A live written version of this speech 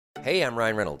Hey, I'm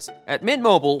Ryan Reynolds. At Mint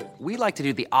Mobile, we like to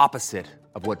do the opposite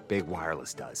of what Big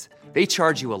Wireless does. They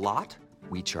charge you a lot,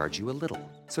 we charge you a little.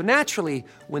 So naturally,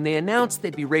 when they announced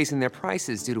they'd be raising their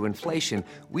prices due to inflation,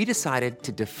 we decided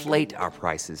to deflate our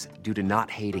prices due to not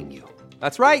hating you.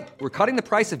 That's right. We're cutting the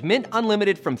price of Mint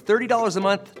Unlimited from $30 a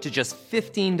month to just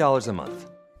 $15 a month.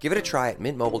 Give it a try at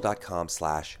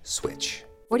mintmobile.com/switch.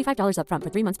 $45 up front for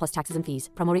 3 months plus taxes and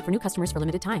fees. Promo rate for new customers for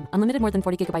limited time. Unlimited more than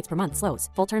 40 gigabytes per month. Slows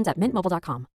full terms at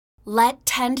mintmobile.com. Let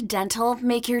Tend Dental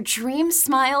make your dream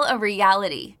smile a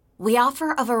reality. We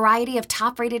offer a variety of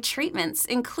top-rated treatments,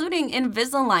 including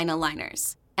Invisalign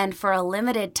aligners. And for a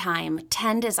limited time,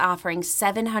 Tend is offering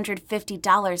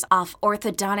 $750 off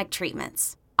orthodontic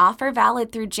treatments. Offer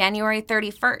valid through January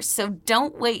 31st, so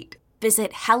don't wait.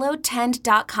 Visit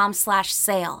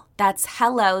hellotend.com/sale. That's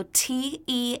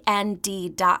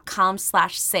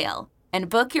hellotend.com/sale. And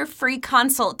book your free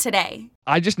consult today.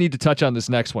 I just need to touch on this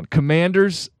next one.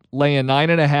 Commanders laying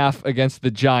 9.5 against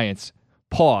the Giants.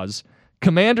 Pause.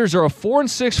 Commanders are a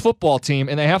 4-6 football team,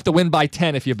 and they have to win by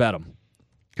 10 if you bet them.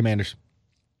 Commanders.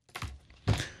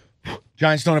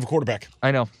 Giants don't have a quarterback.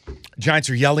 I know. Giants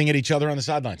are yelling at each other on the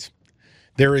sidelines.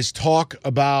 There is talk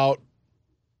about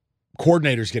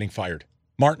coordinators getting fired.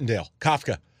 Martindale,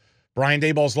 Kafka. Brian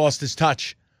Daboll's lost his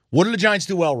touch. What do the Giants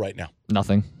do well right now?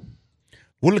 Nothing.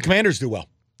 What do the Commanders do well?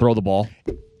 Throw the ball.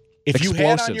 If you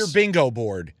had on your bingo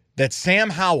board that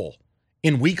Sam Howell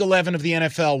in Week 11 of the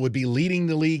NFL would be leading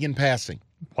the league in passing.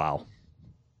 Wow.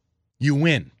 You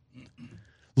win.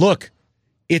 Look,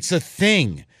 it's a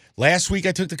thing. Last week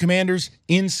I took the Commanders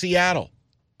in Seattle.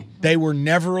 They were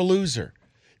never a loser.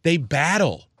 They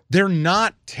battle. They're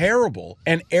not terrible.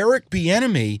 And Eric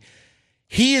Bieniemy,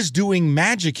 he is doing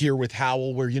magic here with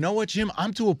Howell where, you know what, Jim?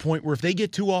 I'm to a point where if they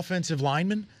get 2 offensive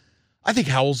linemen, I think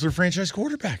Howell's their franchise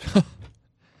quarterback.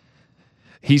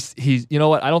 He's you know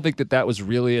what? I don't think that was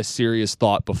really a serious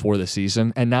thought before the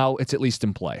season, and now it's at least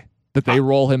in play. That they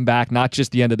roll him back, not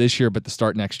just the end of this year, but the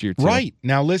start next year, too. Right.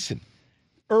 Now, listen.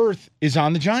 Earth is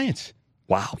on the Giants.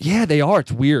 Wow. Yeah, they are.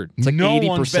 It's weird. It's like no 80%.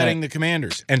 One's betting the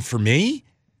Commanders. And for me,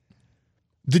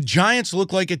 the Giants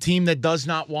look like a team that does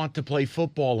not want to play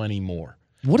football anymore.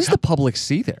 What does the public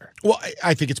see there? Well,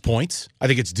 I think it's points. I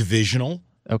think it's divisional.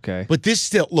 Okay. But this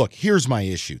still, look, here's my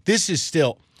issue. This is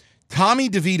still, Tommy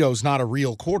DeVito's not a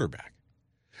real quarterback.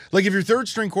 Like if your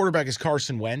third-string quarterback is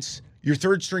Carson Wentz, your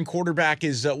third-string quarterback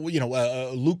is, Josh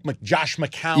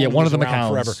McCown. Yeah, one of the McCowns.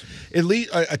 Forever. At least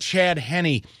a Chad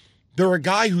Henne. They're a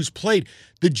guy who's played.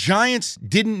 The Giants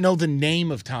didn't know the name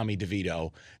of Tommy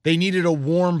DeVito. They needed a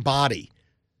warm body.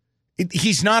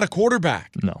 He's not a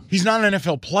quarterback. No. He's not an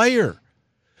NFL player.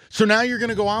 So now you're going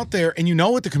to go out there, and you know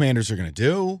what the Commanders are going to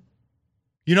do.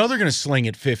 You know they're going to sling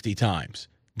it 50 times.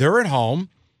 They're at home.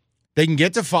 They can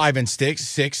get to 5 and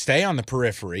 6, stay on the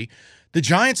periphery. The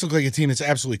Giants look like a team that's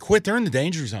absolutely quit. They're in the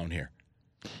danger zone here.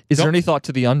 Is there any thought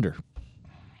to the under?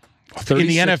 In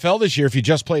the NFL this year, if you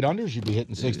just played unders, you'd be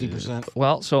hitting 60%.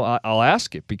 Well, so I'll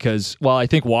ask it because while I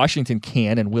think Washington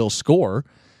can and will score,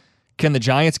 can the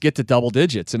Giants get to double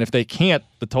digits? And if they can't,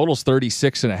 the total's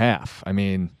 36.5. I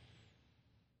mean,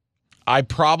 I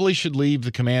probably should leave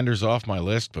the Commanders off my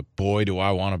list, but boy, do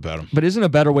I want to bet them. But isn't a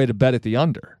better way to bet at the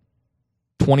under?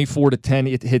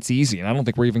 24-10, it hits easy, and I don't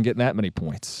think we're even getting that many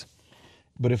points.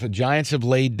 But if the Giants have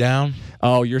laid down...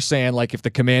 Oh, you're saying like if the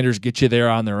Commanders get you there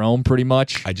on their own pretty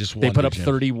much? I just wonder, they put up Jim.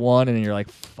 31, and you're like,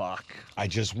 fuck. I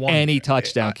just wonder. Any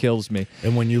touchdown kills me.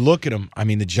 And when you look at them, I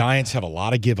mean, the Giants have a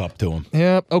lot of give up to them.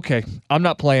 Yeah, okay. I'm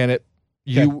not playing it.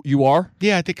 You are?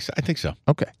 Yeah, I think so.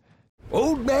 Okay.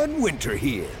 Old Man Winter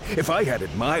here. If I had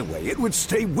it my way, it would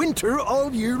stay winter all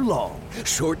year long.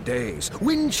 Short days,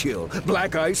 wind chill,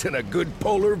 black ice, and a good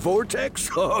polar vortex.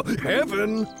 Oh,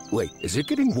 heaven. Wait, is it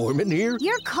getting warm in here?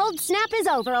 Your cold snap is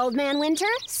over, Old Man Winter.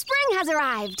 Spring has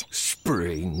arrived.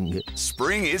 Spring.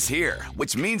 Spring is here,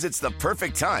 which means it's the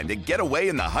perfect time to get away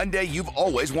in the Hyundai you've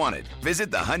always wanted.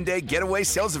 Visit the Hyundai Getaway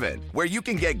Sales Event, where you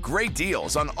can get great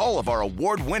deals on all of our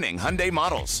award-winning Hyundai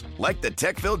models, like the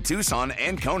tech-filled Tucson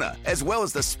and Kona, as well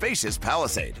as the spacious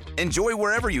Palisade. Enjoy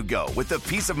wherever you go with the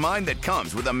peace of mind that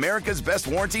comes with America's best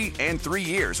warranty and 3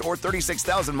 years or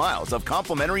 36,000 miles of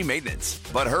complimentary maintenance.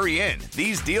 But hurry in,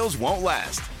 these deals won't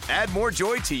last. Add more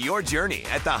joy to your journey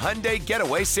at the Hyundai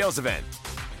Getaway Sales Event.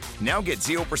 Now get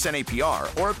 0%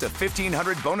 APR or up to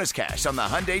 $1,500 bonus cash on the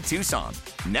Hyundai Tucson.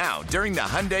 Now, during the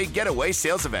Hyundai Getaway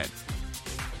Sales Event.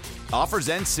 Offers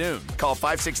end soon. Call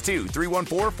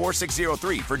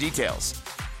 562-314-4603 for details.